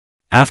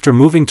After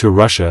moving to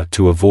Russia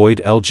to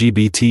avoid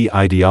LGBT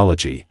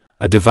ideology,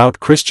 a devout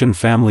Christian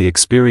family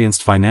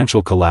experienced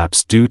financial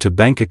collapse due to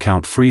bank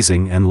account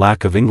freezing and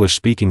lack of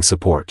English-speaking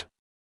support.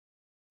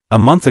 A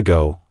month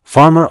ago,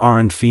 farmer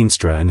Arend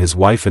Feenstra and his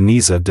wife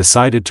Aniza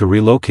decided to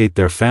relocate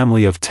their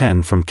family of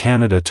 10 from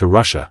Canada to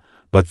Russia,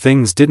 but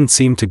things didn't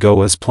seem to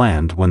go as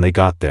planned when they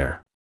got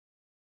there.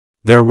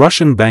 Their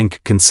Russian bank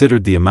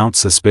considered the amount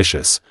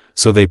suspicious,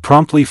 so they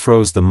promptly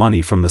froze the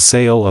money from the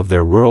sale of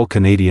their rural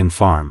Canadian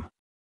farm.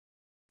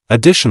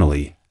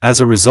 Additionally,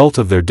 as a result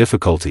of their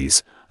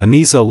difficulties,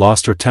 Aniza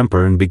lost her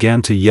temper and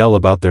began to yell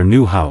about their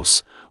new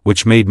house,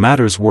 which made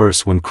matters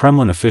worse when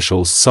Kremlin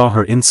officials saw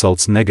her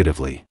insults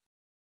negatively.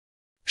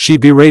 She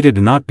berated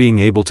not being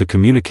able to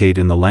communicate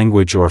in the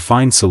language or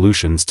find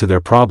solutions to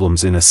their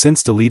problems in a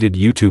since-deleted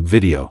YouTube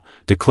video,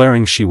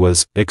 declaring she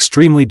was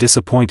extremely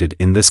disappointed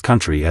in this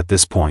country at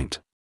this point.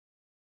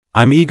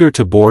 "I'm eager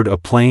to board a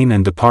plane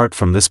and depart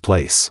from this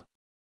place.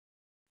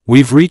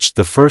 We've reached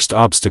the first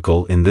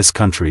obstacle in this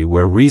country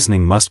where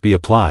reasoning must be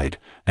applied,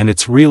 and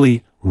it's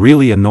really,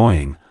 really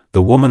annoying,"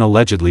 the woman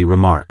allegedly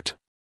remarked.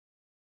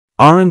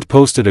 Arend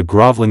posted a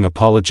groveling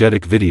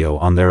apologetic video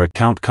on their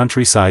account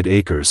Countryside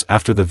Acres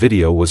after the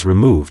video was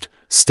removed,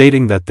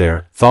 stating that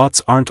their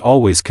thoughts aren't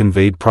always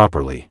conveyed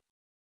properly.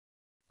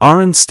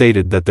 Arend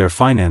stated that their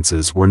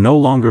finances were no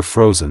longer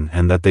frozen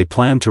and that they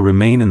plan to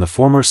remain in the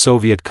former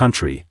Soviet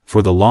country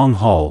for the long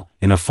haul,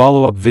 in a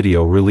follow-up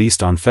video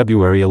released on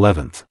February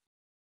 11th.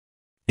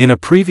 In a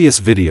previous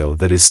video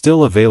that is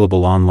still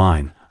available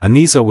online,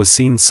 Aniza was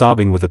seen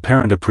sobbing with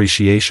apparent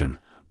appreciation,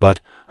 but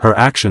her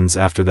actions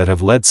after that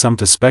have led some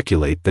to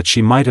speculate that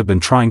she might have been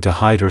trying to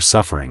hide her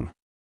suffering.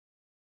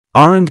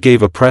 Arend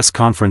gave a press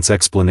conference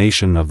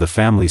explanation of the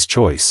family's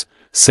choice,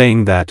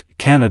 saying that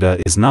Canada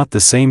is not the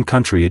same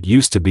country it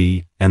used to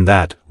be, and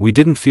that we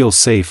didn't feel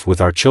safe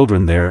with our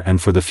children there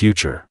and for the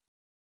future.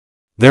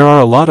 There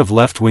are a lot of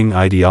left-wing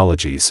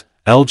ideologies,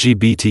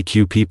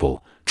 LGBTQ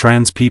people,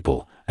 trans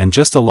people, and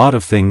just a lot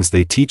of things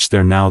they teach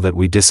there now that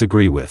we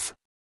disagree with.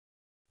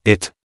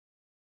 It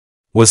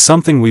was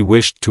something we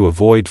wished to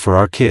avoid for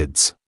our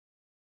kids.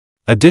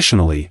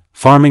 Additionally,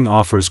 farming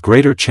offers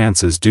greater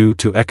chances due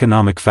to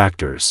economic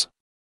factors.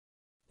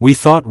 We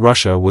thought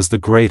Russia was the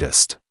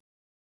greatest.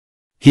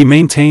 He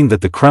maintained that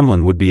the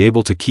Kremlin would be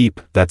able to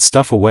keep that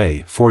stuff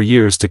away for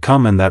years to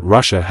come and that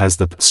Russia has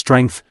the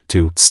strength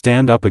to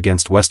stand up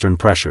against Western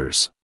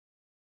pressures.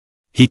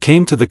 He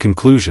came to the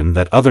conclusion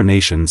that other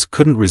nations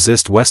couldn't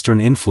resist Western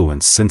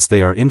influence since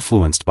they are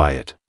influenced by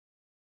it.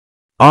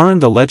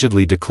 Arend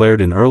allegedly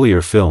declared in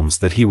earlier films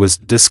that he was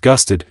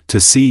disgusted to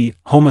see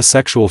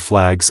homosexual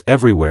flags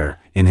everywhere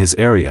in his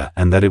area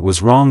and that it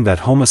was wrong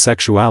that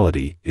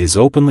homosexuality is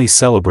openly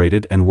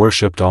celebrated and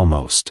worshipped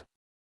almost.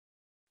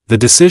 The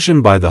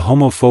decision by the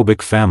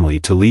homophobic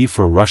family to leave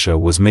for Russia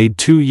was made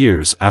 2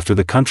 years after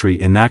the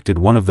country enacted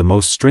one of the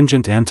most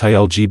stringent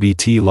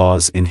anti-LGBT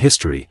laws in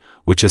history,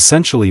 which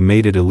essentially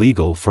made it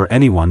illegal for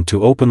anyone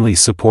to openly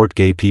support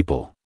gay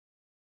people.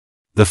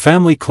 The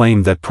family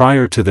claimed that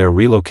prior to their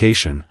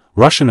relocation,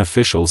 Russian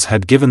officials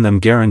had given them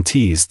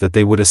guarantees that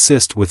they would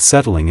assist with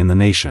settling in the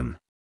nation.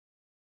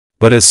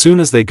 But as soon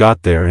as they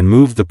got there and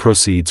moved the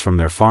proceeds from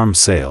their farm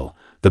sale,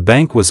 the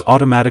bank was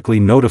automatically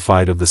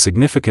notified of the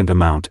significant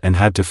amount and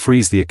had to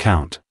freeze the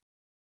account.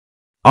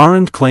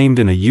 Arend claimed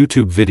in a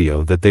YouTube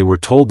video that they were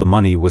told the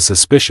money was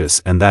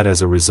suspicious and that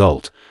as a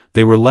result,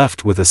 they were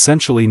left with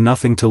essentially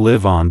nothing to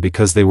live on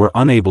because they were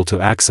unable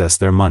to access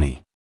their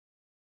money.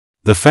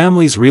 The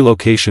family's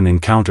relocation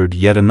encountered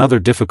yet another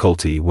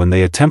difficulty when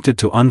they attempted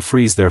to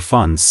unfreeze their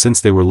funds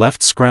since they were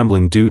left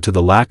scrambling due to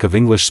the lack of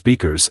English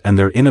speakers and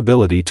their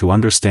inability to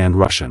understand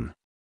Russian.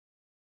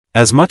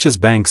 "As much as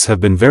banks have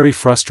been very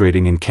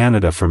frustrating in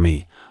Canada for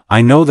me,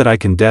 I know that I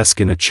can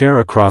desk in a chair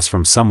across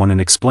from someone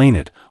and explain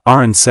it,"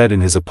 Arend said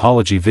in his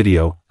apology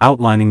video,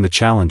 outlining the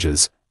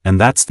challenges, and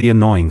that's the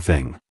annoying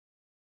thing.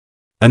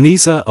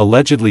 Aniza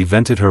allegedly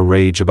vented her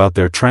rage about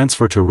their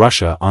transfer to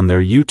Russia on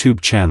their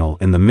YouTube channel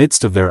in the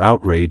midst of their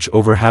outrage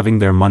over having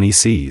their money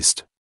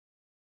seized.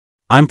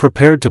 "I'm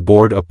prepared to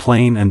board a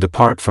plane and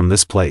depart from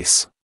this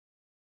place."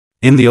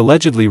 In the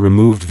allegedly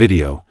removed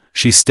video,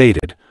 she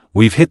stated,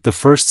 "We've hit the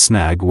first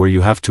snag where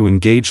you have to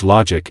engage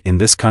logic in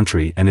this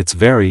country and it's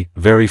very,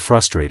 very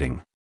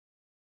frustrating."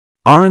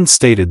 Arend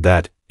stated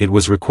that it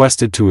was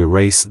requested to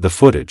erase the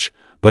footage,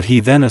 but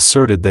he then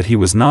asserted that he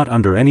was not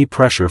under any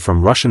pressure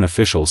from Russian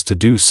officials to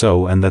do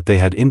so and that they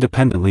had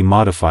independently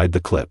modified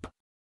the clip.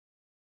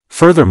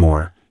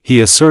 Furthermore,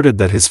 he asserted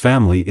that his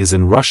family is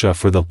in Russia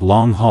for the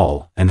long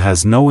haul and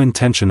has no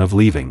intention of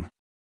leaving.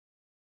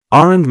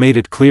 Arend made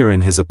it clear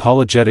in his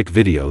apologetic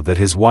video that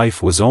his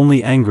wife was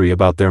only angry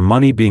about their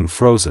money being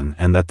frozen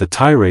and that the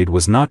tirade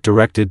was not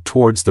directed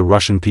towards the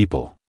Russian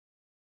people.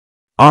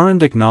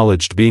 Arend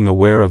acknowledged being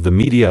aware of the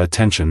media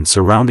attention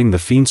surrounding the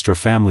Feenstra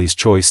family's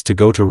choice to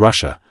go to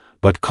Russia,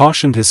 but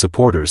cautioned his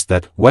supporters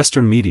that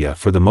Western media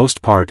for the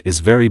most part is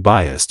very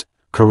biased,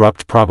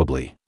 corrupt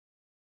probably.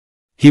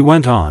 He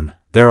went on,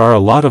 "There are a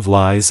lot of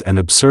lies and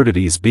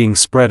absurdities being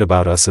spread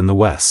about us in the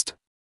West.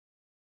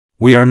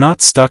 We are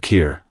not stuck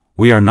here,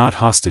 "We are not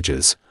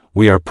hostages,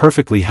 we are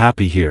perfectly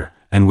happy here,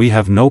 and we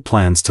have no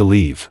plans to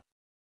leave."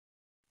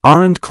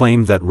 Arendt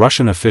claimed that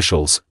Russian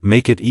officials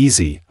make it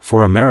easy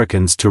for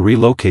Americans to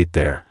relocate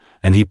there,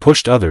 and he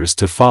pushed others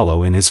to follow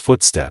in his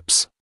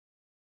footsteps.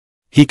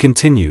 He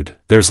continued,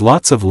 "There's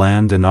lots of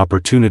land and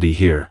opportunity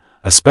here,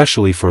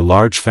 especially for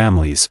large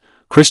families,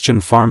 Christian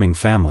farming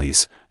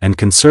families, and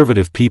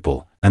conservative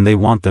people, and they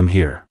want them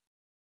here."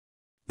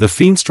 The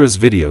Feenstra's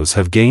videos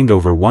have gained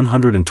over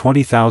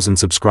 120,000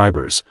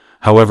 subscribers,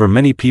 however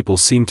many people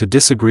seem to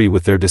disagree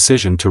with their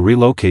decision to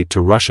relocate to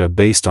Russia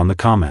based on the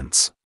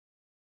comments.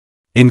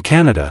 In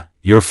Canada,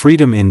 your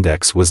freedom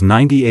index was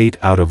 98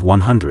 out of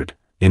 100,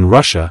 in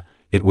Russia,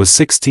 it was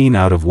 16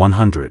 out of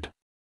 100.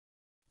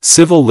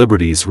 Civil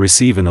liberties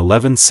receive an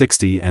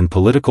 1160 and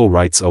political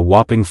rights a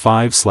whopping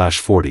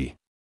 5/40.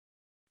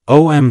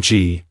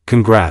 "OMG,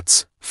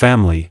 congrats,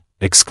 family,"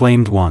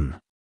 exclaimed one.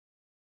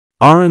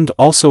 Arendt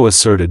also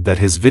asserted that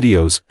his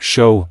videos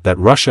show that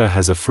Russia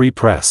has a free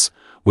press,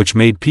 which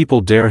made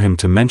people dare him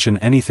to mention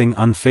anything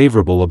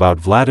unfavorable about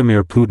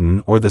Vladimir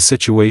Putin or the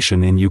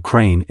situation in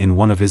Ukraine in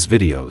one of his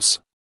videos.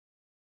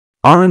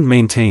 Arendt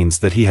maintains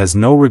that he has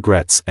no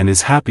regrets and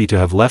is happy to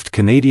have left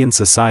Canadian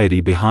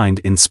society behind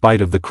in spite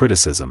of the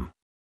criticism.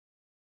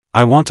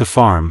 "I want to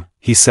farm,"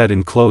 he said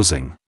in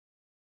closing.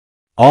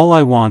 "All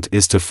I want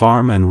is to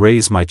farm and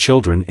raise my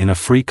children in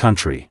a free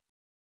country."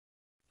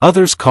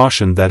 Others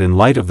cautioned that in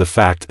light of the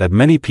fact that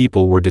many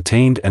people were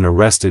detained and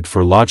arrested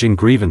for lodging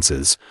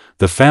grievances,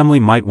 the family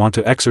might want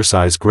to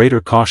exercise greater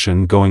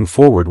caution going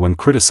forward when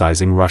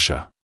criticizing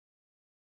Russia.